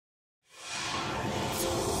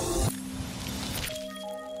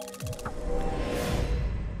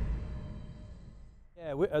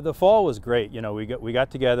Yeah, the fall was great. You know, we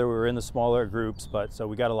got together. We were in the smaller groups, but so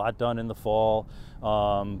we got a lot done in the fall.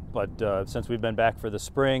 Since we've been back for the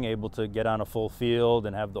spring, able to get on a full field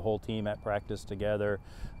and have the whole team at practice together,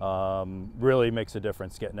 really makes a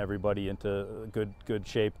difference. Getting everybody into good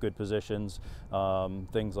shape, good positions,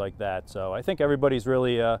 things like that. So I think everybody's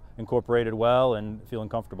really incorporated well and feeling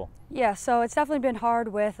comfortable. Yeah, so it's definitely been hard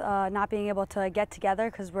with not being able to get together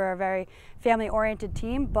because we're a very family-oriented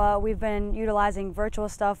team, but we've been utilizing virtual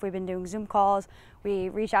stuff. We've been doing Zoom calls. We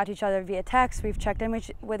reach out to each other via text. We've checked in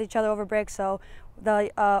with each other over break, so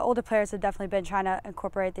the older players have definitely been trying to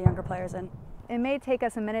incorporate the younger players in. It may take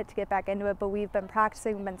us a minute to get back into it, but we've been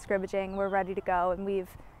practicing, we've been scrimmaging, we're ready to go, and we've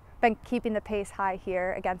been keeping the pace high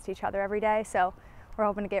here against each other every day, so we're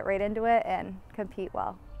hoping to get right into it and compete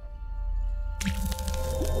well.